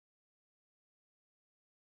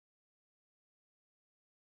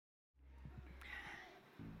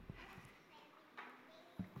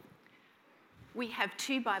We have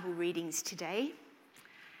two Bible readings today.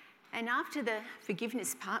 And after the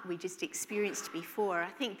forgiveness part we just experienced before, I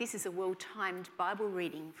think this is a well-timed Bible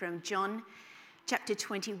reading from John chapter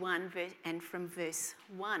 21 and from verse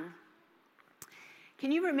 1.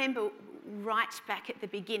 Can you remember right back at the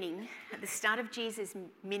beginning, at the start of Jesus'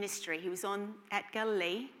 ministry, he was at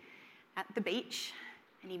Galilee, at the beach,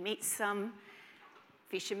 and he meets some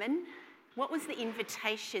fishermen. What was the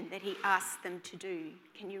invitation that he asked them to do?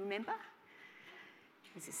 Can you remember?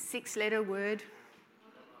 It's a 6-letter word.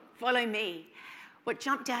 Follow me. What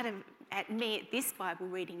jumped out at me at this Bible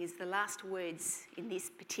reading is the last words in this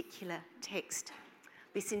particular text.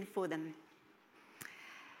 Listen for them.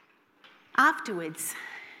 Afterward,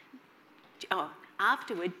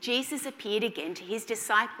 Jesus appeared again to his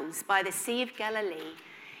disciples by the Sea of Galilee.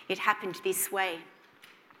 It happened this way.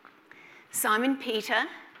 Simon Peter,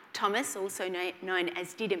 Thomas, also known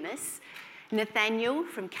as Didymus, Nathanael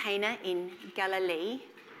from Cana in Galilee,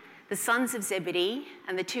 the sons of Zebedee,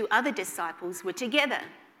 and the two other disciples were together.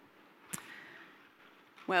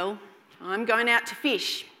 "Well, I'm going out to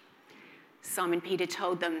fish," Simon Peter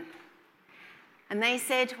told them. And they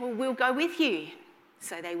said, "Well, we'll go with you."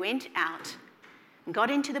 So they went out and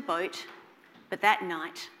got into the boat, but that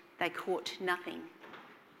night they caught nothing.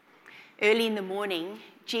 Early in the morning,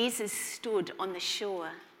 Jesus stood on the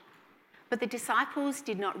shore, but the disciples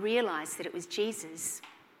did not realize that it was Jesus.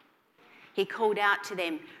 He called out to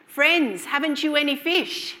them, "Friends, haven't you any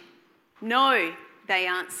fish?" "No," they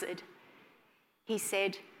answered. He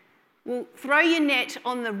said, "Well, throw your net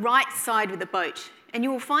on the right side of the boat and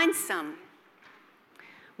you will find some."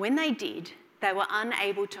 When they did, they were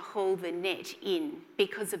unable to haul the net in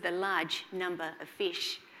because of the large number of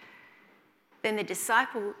fish. Then the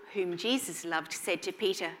disciple whom Jesus loved said to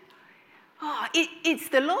Peter, "It's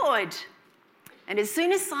the Lord." And as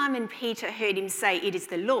soon as Simon Peter heard him say, "It is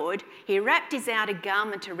the Lord," he wrapped his outer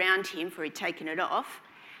garment around him, for he'd taken it off,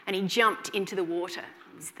 and he jumped into the water.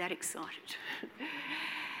 I was that excited.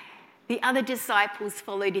 The other disciples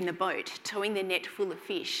followed in the boat, towing the net full of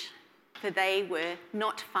fish, for they were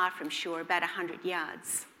not far from shore, about 100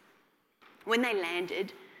 yards. When they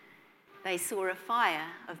landed, they saw a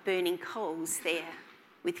fire of burning coals there,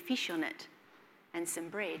 with fish on it and some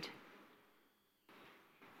bread.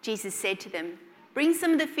 Jesus said to them, "Bring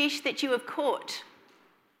some of the fish that you have caught."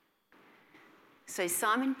 So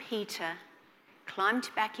Simon Peter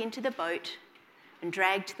climbed back into the boat and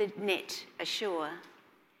dragged the net ashore.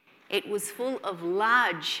 It was full of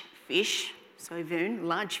large fish, so Vern,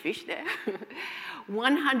 large fish there,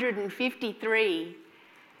 153.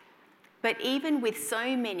 But even with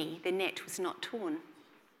so many, the net was not torn.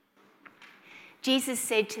 Jesus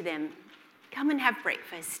said to them, "Come and have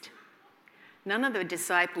breakfast." None of the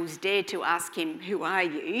disciples dared to ask him, "Who are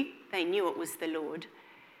you?" They knew it was the Lord.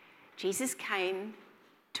 Jesus came,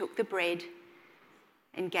 took the bread,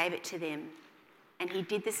 and gave it to them, and he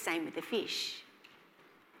did the same with the fish.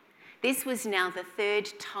 This was now the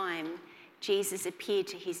 3rd time Jesus appeared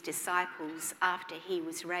to his disciples after he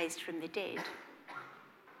was raised from the dead.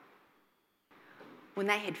 When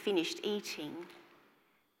they had finished eating,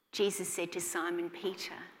 Jesus said to Simon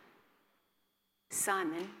Peter,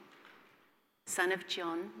 "Simon, son of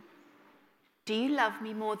John, do you love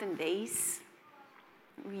me more than these?"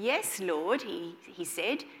 "Yes, Lord," he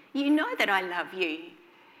said. "You know that I love you."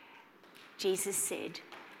 Jesus said,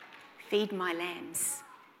 "Feed my lambs."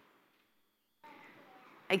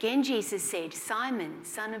 Again Jesus said, "Simon,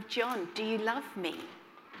 son of John, do you love me?"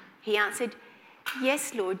 He answered,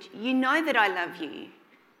 "Yes, Lord, you know that I love you."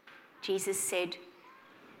 Jesus said,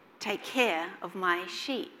 "Take care of my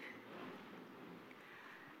sheep."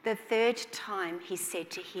 The 3rd time he said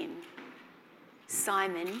to him,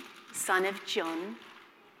 "Simon, son of John,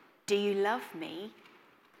 do you love me?"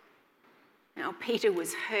 Now Peter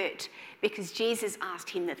was hurt because Jesus asked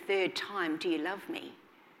him the 3rd time, "Do you love me?"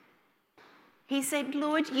 He said,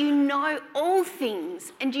 "Lord, you know all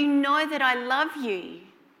things and you know that I love you."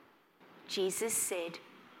 Jesus said,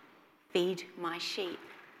 "Feed my sheep.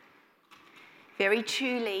 Very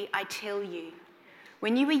truly, I tell you,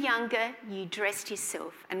 when you were younger, you dressed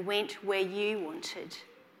yourself and went where you wanted.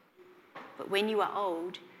 But when you are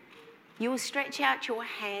old, you will stretch out your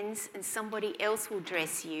hands and somebody else will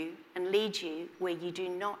dress you and lead you where you do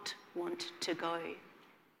not want to go."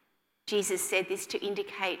 Jesus said this to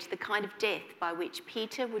indicate the kind of death by which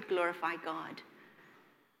Peter would glorify God.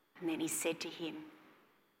 And then he said to him,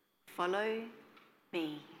 "Follow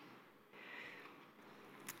me."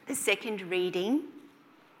 The second reading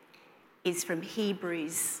is from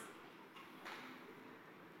Hebrews.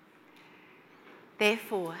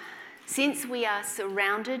 "Therefore, Since we are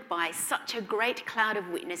surrounded by such a great cloud of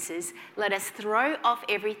witnesses, let us throw off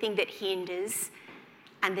everything that hinders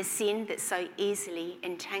and the sin that so easily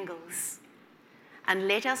entangles. And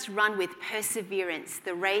let us run with perseverance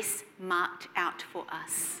the race marked out for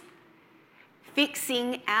us,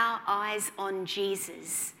 fixing our eyes on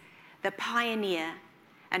Jesus, the pioneer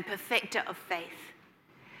and perfecter of faith.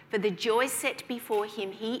 For the joy set before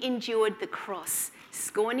him, he endured the cross,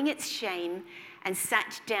 scorning its shame, and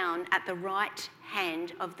sat down at the right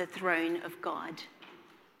hand of the throne of God.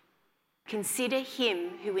 Consider him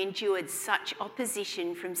who endured such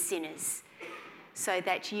opposition from sinners, so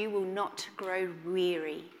that you will not grow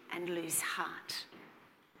weary and lose heart.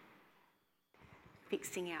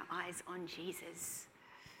 Fixing our eyes on Jesus.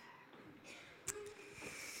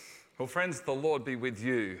 Well, friends, the Lord be with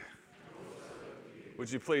you.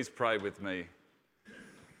 Would you please pray with me?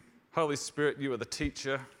 Holy Spirit, you are the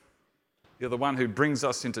teacher. You're the one who brings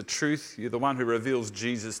us into truth. You're the one who reveals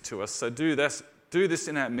Jesus to us. So do this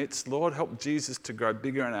in our midst, Lord. Help Jesus to grow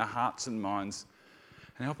bigger in our hearts and minds.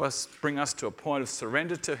 And help us, bring us to a point of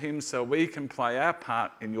surrender to him so we can play our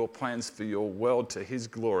part in your plans for your world to his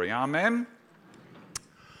glory. Amen?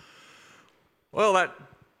 Well, that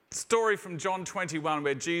story from John 21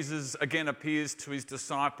 where Jesus again appears to his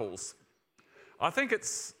disciples, I think it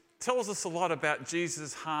tells us a lot about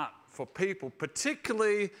Jesus' heart for people,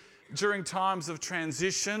 particularly during times of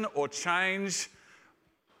transition or change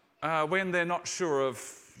when they're not sure of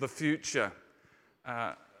the future.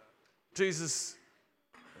 Jesus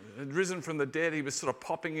had risen from the dead. He was sort of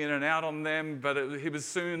popping in and out on them, but he was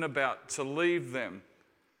soon about to leave them.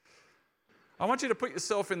 I want you to put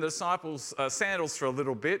yourself in the disciples' sandals for a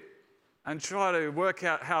little bit and try to work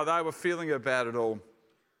out how they were feeling about it all.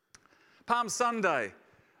 Palm Sunday,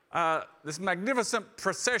 this magnificent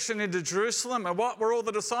procession into Jerusalem, and what were all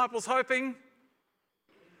the disciples hoping?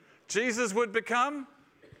 Jesus would become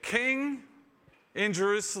king in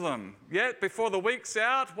Jerusalem. Yet, before the week's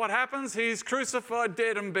out, what happens? He's crucified,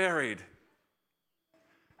 dead and buried.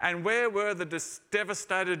 And where were the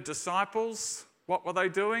devastated disciples? What were they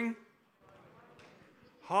doing?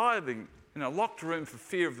 Hiding in a locked room for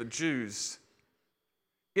fear of the Jews.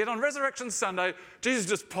 Yet on Resurrection Sunday, Jesus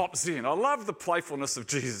just pops in. I love the playfulness of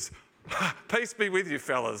Jesus. Peace be with you,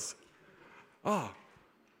 fellas. Oh.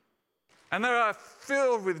 And they are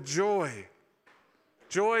filled with joy.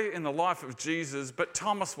 Joy in the life of Jesus, but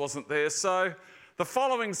Thomas wasn't there. So the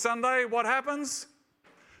following Sunday, what happens?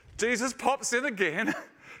 Jesus pops in again,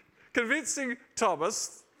 convincing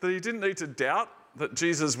Thomas that he didn't need to doubt that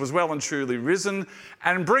Jesus was well and truly risen,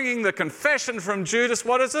 and bringing the confession from Judas.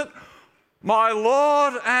 What is it? My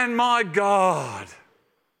Lord and my God.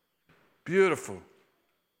 Beautiful.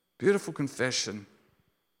 Beautiful confession.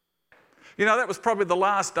 You know, that was probably the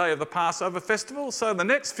last day of the Passover festival. So the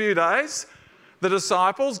next few days, the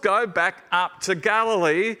disciples go back up to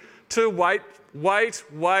Galilee to wait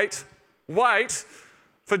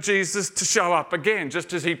for Jesus to show up again,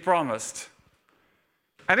 just as he promised.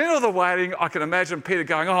 And in all the waiting, I can imagine Peter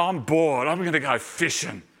going, oh, I'm bored, I'm going to go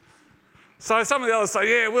fishing. So some of the others say,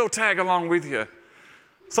 yeah, we'll tag along with you.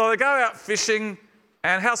 So they go out fishing,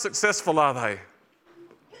 and how successful are they?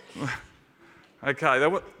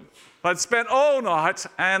 Okay, they'd spent all night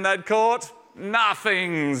and they'd caught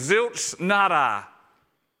nothing, zilch, nada.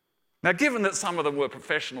 Now, given that some of them were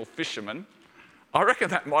professional fishermen, I reckon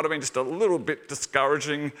that might have been just a little bit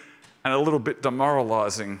discouraging and a little bit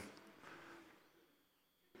demoralising.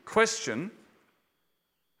 Question,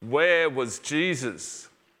 where was Jesus?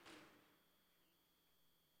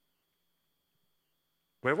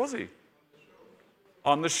 Where was he?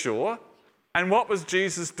 On the shore. And what was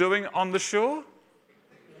Jesus doing on the shore?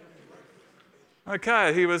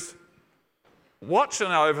 Okay, he was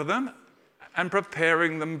watching over them and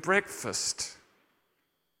preparing them breakfast.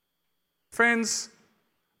 Friends,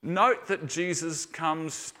 note that Jesus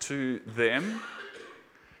comes to them,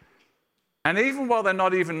 and even while they're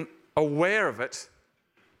not even aware of it,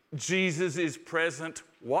 Jesus is present,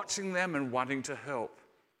 watching them and wanting to help.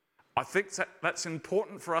 I think that's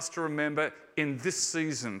important for us to remember in this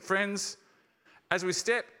season. Friends, as we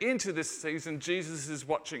step into this season, Jesus is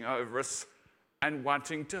watching over us and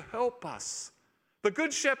wanting to help us. The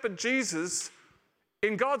Good Shepherd Jesus,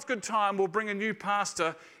 in God's good time, will bring a new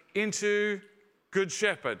pastor into Good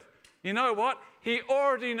Shepherd. You know what? He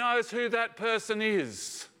already knows who that person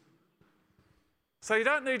is. So you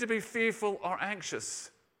don't need to be fearful or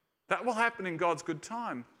anxious. That will happen in God's good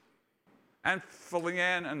time. And for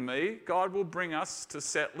Leanne and me, God will bring us to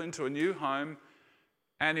settle into a new home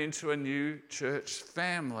and into a new church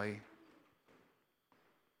family.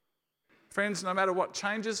 Friends, no matter what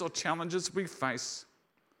changes or challenges we face,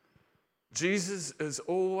 Jesus is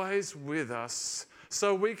always with us,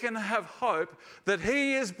 so we can have hope that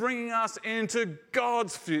he is bringing us into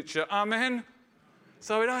God's future. Amen?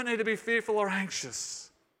 So we don't need to be fearful or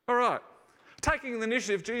anxious. All right. Taking the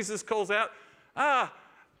initiative, Jesus calls out,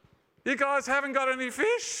 you guys haven't got any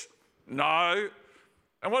fish? No.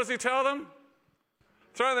 And what does he tell them?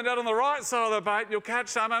 Throw the net on the right side of the boat, you'll catch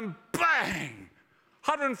some, and bang!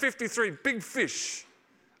 153 big fish.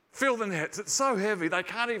 Fill the nets. It's so heavy they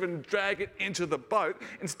can't even drag it into the boat.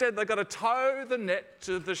 Instead, they've got to tow the net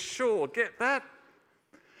to the shore. Get that?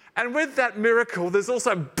 And with that miracle, there's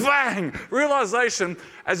also bang! Realization,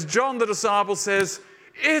 as John the disciple says,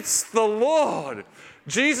 it's the Lord.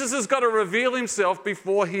 Jesus has got to reveal himself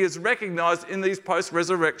before he is recognized in these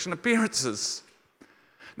post-resurrection appearances.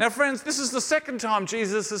 Now, friends, this is the second time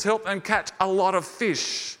Jesus has helped them catch a lot of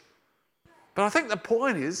fish. But I think the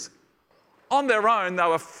point is, on their own, they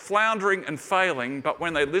were floundering and failing, but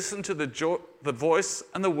when they listened to the voice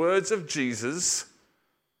and the words of Jesus,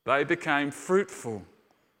 they became fruitful.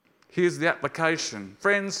 Here's the application.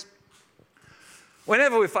 Friends,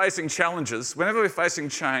 whenever we're facing challenges, whenever we're facing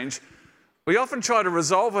change, we often try to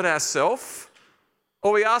resolve it ourselves,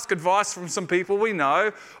 or we ask advice from some people we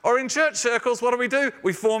know, or in church circles, what do?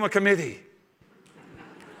 We form a committee.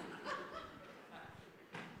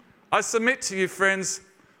 I submit to you, friends,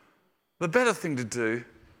 the better thing to do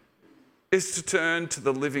is to turn to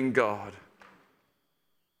the living God.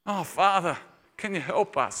 Oh, Father, can you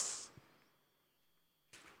help us?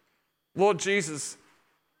 Lord Jesus,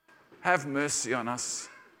 have mercy on us.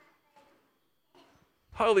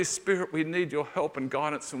 Holy Spirit, we need your help and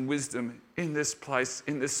guidance and wisdom in this place,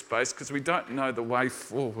 in this space, because we don't know the way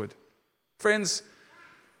forward. Friends,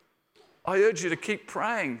 I urge you to keep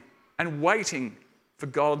praying and waiting for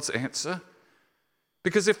God's answer,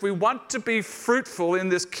 because if we want to be fruitful in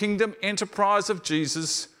this kingdom enterprise of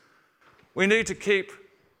Jesus, we need to keep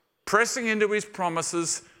pressing into his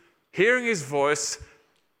promises, hearing his voice,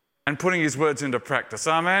 and putting his words into practice.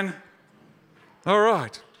 Amen? All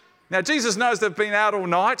right. Now, Jesus knows they've been out all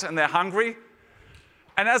night and they're hungry.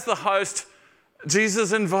 And as the host,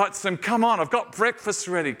 Jesus invites them, come on, I've got breakfast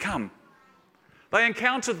ready, come. They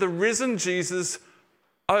encountered the risen Jesus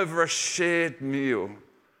over a shared meal.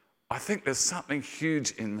 I think there's something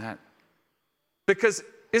huge in that. Because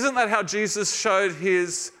isn't that how Jesus showed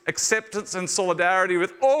his acceptance and solidarity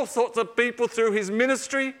with all sorts of people through his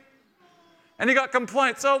ministry? And he got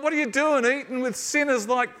complaints, oh, what are you doing eating with sinners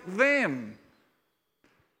like them?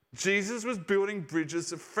 Jesus was building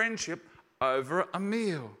bridges of friendship over a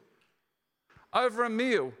meal. Over a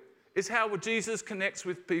meal is how Jesus connects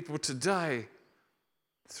with people today,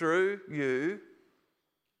 through you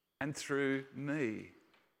and through me.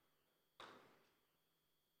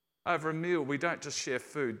 Over a meal, we don't just share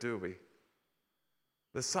food, do we?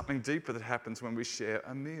 There's something deeper that happens when we share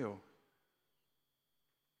a meal.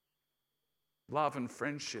 Love and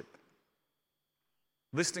friendship.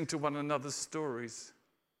 Listening to one another's stories.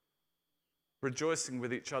 Rejoicing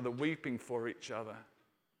with each other, weeping for each other.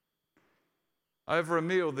 Over a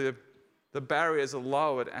meal, the barriers are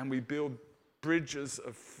lowered and we build bridges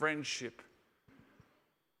of friendship.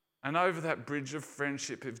 And over that bridge of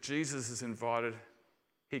friendship, if Jesus is invited,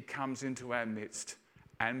 he comes into our midst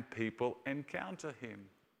and people encounter him.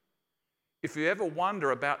 If you ever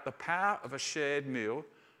wonder about the power of a shared meal,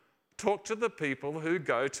 talk to the people who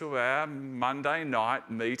go to our Monday night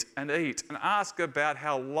meet and eat and ask about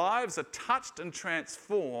how lives are touched and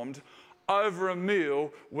transformed over a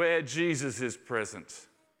meal where Jesus is present.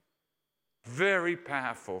 Very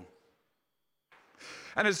powerful.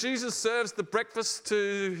 And as Jesus serves the breakfast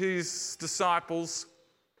to his disciples,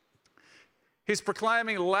 he's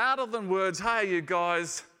proclaiming louder than words, hey, you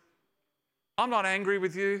guys, I'm not angry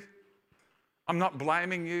with you. I'm not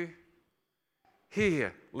blaming you.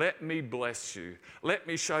 Here, let me bless you. Let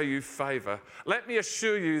me show you favour. Let me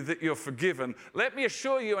assure you that you're forgiven. Let me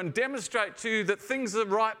assure you and demonstrate to you that things are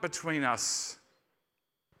right between us.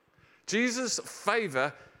 Jesus'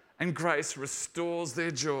 favour and grace restores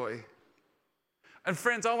their joy. And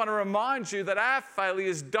friends, I want to remind you that our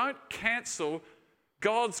failures don't cancel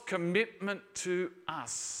God's commitment to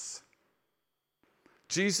us.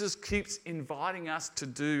 Jesus keeps inviting us to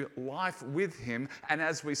do life with him. And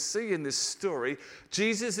as we see in this story,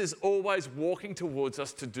 Jesus is always walking towards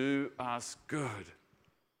us to do us good.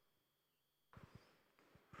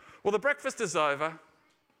 Well, the breakfast is over.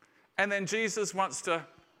 And then Jesus wants to,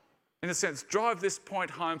 in a sense, drive this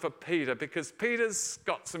point home for Peter, because Peter's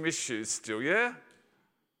got some issues still, yeah?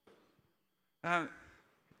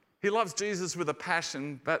 He loves Jesus with a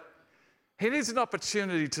passion, but he needs an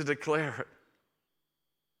opportunity to declare it.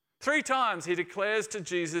 3 times he declares to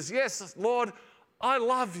Jesus, yes, Lord, I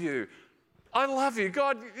love you. I love you.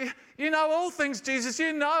 God, you know all things, Jesus.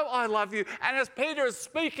 You know I love you. And as Peter is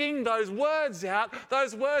speaking those words out,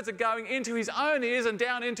 those words are going into his own ears and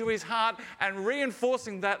down into his heart and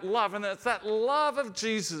reinforcing that love. And it's that love of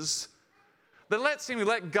Jesus that lets him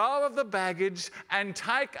let go of the baggage and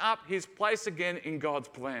take up his place again in God's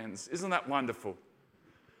plans. Isn't that wonderful?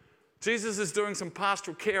 Jesus is doing some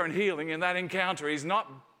pastoral care and healing in that encounter. He's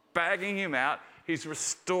not bagging him out. He's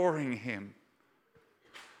restoring him.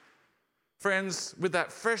 Friends, with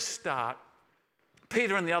that fresh start,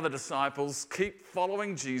 Peter and the other disciples keep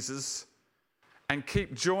following Jesus and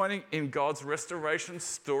keep joining in God's restoration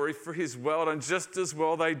story for his world, and just as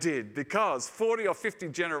well they did, because 40 or 50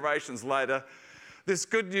 generations later, this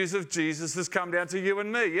good news of Jesus has come down to you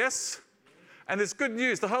and me, yes? And this good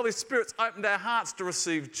news, the Holy Spirit's opened our hearts to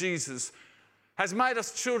receive Jesus, has made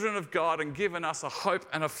us children of God and given us a hope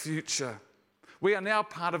and a future. We are now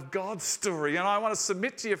part of God's story, and I want to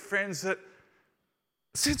submit to you, friends, that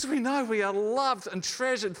since we know we are loved and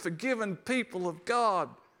treasured, forgiven people of God,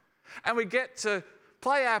 and we get to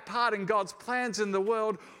play our part in God's plans in the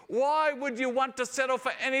world, why would you want to settle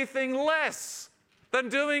for anything less than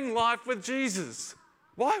doing life with Jesus?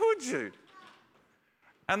 Why would you?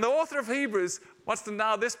 And the author of Hebrews wants to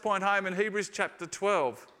nail this point home in Hebrews chapter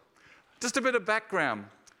 12. Just a bit of background.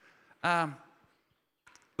 The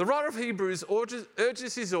writer of Hebrews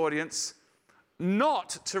urges his audience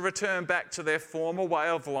not to return back to their former way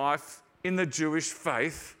of life in the Jewish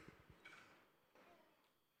faith,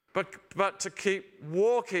 but to keep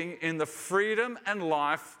walking in the freedom and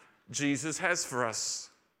life Jesus has for us.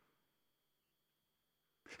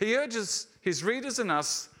 He urges his readers and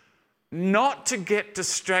us not to get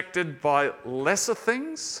distracted by lesser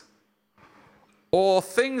things or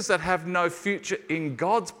things that have no future in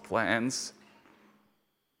God's plans,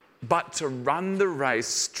 but to run the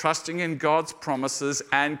race, trusting in God's promises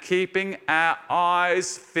and keeping our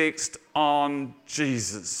eyes fixed on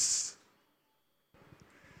Jesus.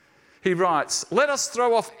 He writes, let us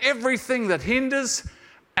throw off everything that hinders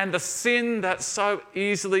and the sin that so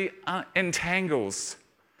easily entangles.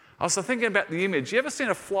 I was thinking about the image. You ever seen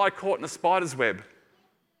a fly caught in a spider's web?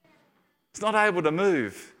 It's not able to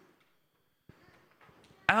move.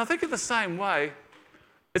 And I think in the same way,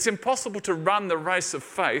 it's impossible to run the race of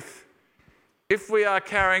faith if we are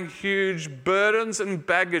carrying huge burdens and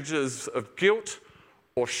baggages of guilt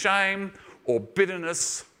or shame or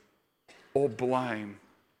bitterness or blame.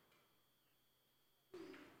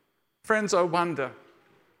 Friends, I wonder,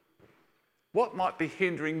 what might be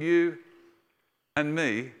hindering you and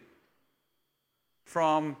me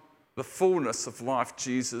from the fullness of life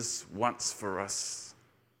Jesus wants for us?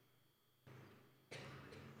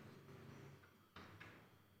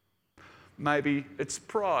 Maybe it's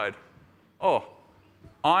pride. Oh,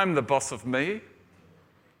 I'm the boss of me.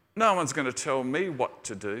 No one's going to tell me what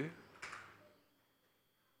to do.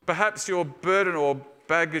 Perhaps your burden or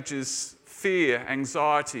baggage is fear,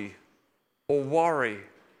 anxiety, or worry,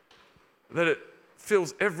 that it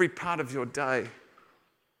fills every part of your day.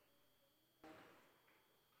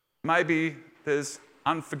 Maybe there's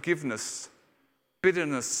unforgiveness,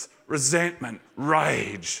 bitterness, resentment,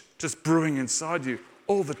 rage just brewing inside you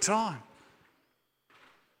all the time.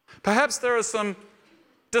 Perhaps there are some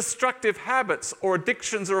destructive habits or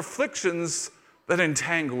addictions or afflictions that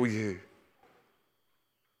entangle you.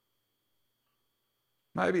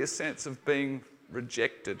 Maybe a sense of being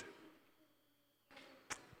rejected,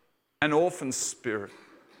 an orphan spirit,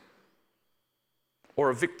 or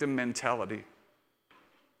a victim mentality.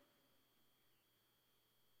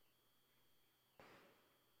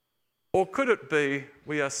 Or could it be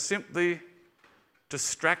we are simply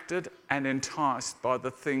distracted and enticed by the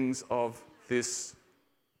things of this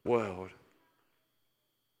world?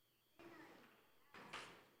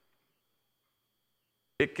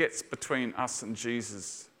 It gets between us and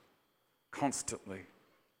Jesus constantly.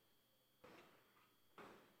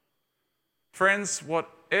 Friends,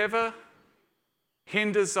 whatever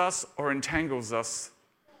hinders us or entangles us,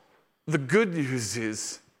 the good news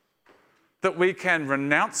is that we can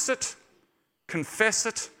renounce it, confess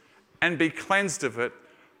it, and be cleansed of it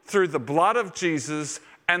through the blood of Jesus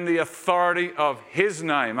and the authority of his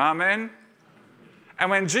name. Amen? And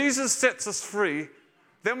when Jesus sets us free,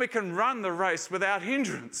 then we can run the race without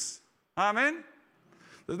hindrance. Amen?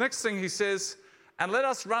 The next thing he says, and let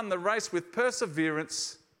us run the race with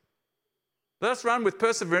perseverance. Let us run with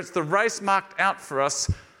perseverance the race marked out for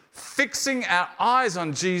us, fixing our eyes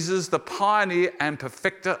on Jesus, the pioneer and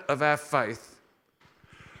perfecter of our faith.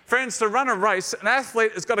 Friends, to run a race, an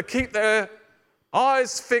athlete has got to keep their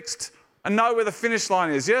eyes fixed and know where the finish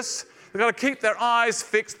line is, yes? They've got to keep their eyes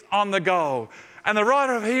fixed on the goal. And the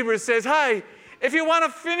writer of Hebrews says, hey, if you want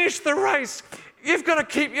to finish the race, you've got to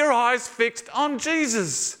keep your eyes fixed on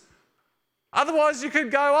Jesus. Otherwise, you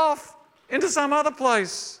could go off into some other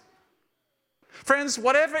place. Friends,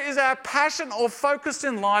 whatever is our passion or focus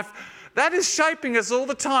in life, that is shaping us all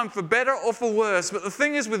the time for better or for worse. But the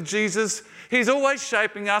thing is with Jesus, he's always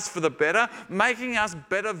shaping us for the better, making us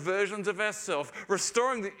better versions of ourselves,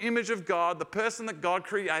 restoring the image of God, the person that God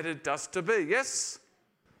created us to be. Yes?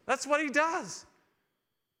 That's what he does.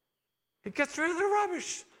 He gets rid of the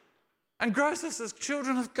rubbish and grows us as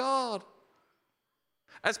children of God.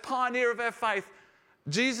 As pioneer of our faith,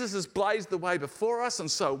 Jesus has blazed the way before us,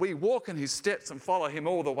 and so we walk in his steps and follow him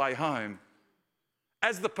all the way home.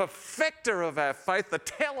 As the perfecter of our faith, the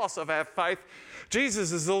telos of our faith,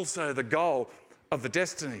 Jesus is also the goal of the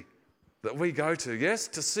destiny that we go to, yes,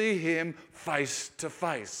 to see him face to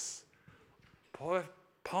face.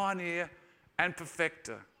 Pioneer and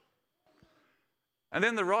perfecter. And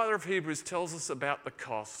then the writer of Hebrews tells us about the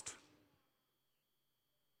cost.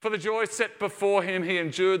 For the joy set before him, he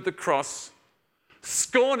endured the cross,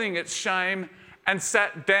 scorning its shame, and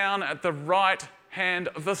sat down at the right hand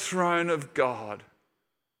of the throne of God.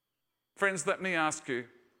 Friends, let me ask you,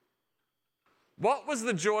 what was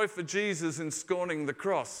the joy for Jesus in scorning the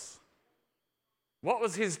cross? What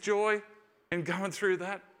was his joy in going through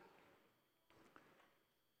that?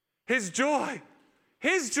 His joy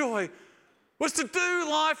was to do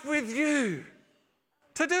life with you,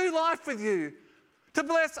 to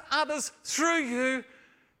bless others through you,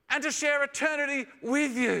 and to share eternity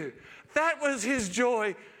with you. That was his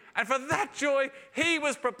joy, and for that joy, he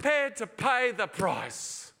was prepared to pay the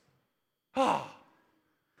price. Oh.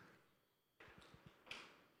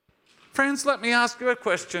 Friends, let me ask you a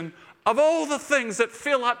question. Of all the things that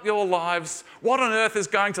fill up your lives, what on earth is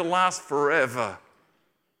going to last forever?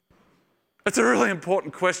 It's a really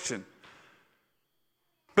important question.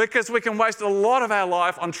 Because we can waste a lot of our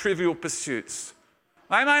life on trivial pursuits.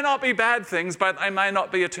 They may not be bad things, but they may not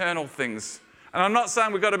be eternal things. And I'm not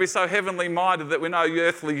saying we've got to be so heavenly minded that we know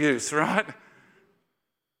earthly use, right?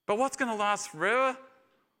 But what's going to last forever?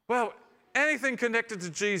 Well, anything connected to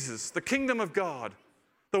Jesus, the kingdom of God,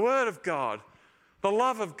 the word of God, the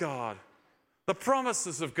love of God, the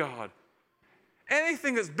promises of God.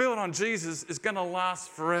 Anything that's built on Jesus is going to last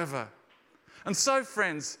forever. And so,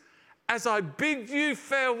 friends, as I bid you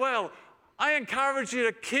farewell, I encourage you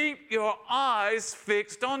to keep your eyes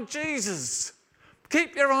fixed on Jesus.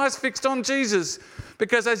 Keep your eyes fixed on Jesus,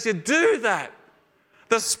 because as you do that,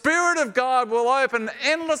 the Spirit of God will open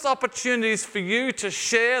endless opportunities for you to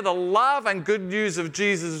share the love and good news of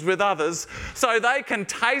Jesus with others so they can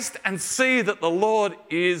taste and see that the Lord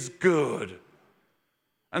is good.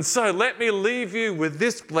 And so let me leave you with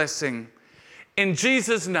this blessing. In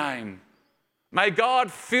Jesus' name, may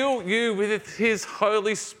God fill you with his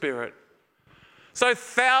Holy Spirit, so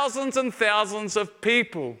thousands and thousands of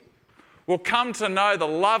people will come to know the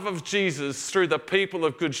love of Jesus through the people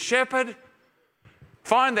of Good Shepherd,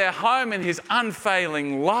 find their home in his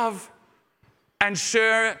unfailing love, and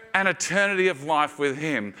share an eternity of life with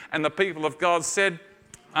him. And the people of God said,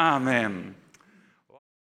 Amen.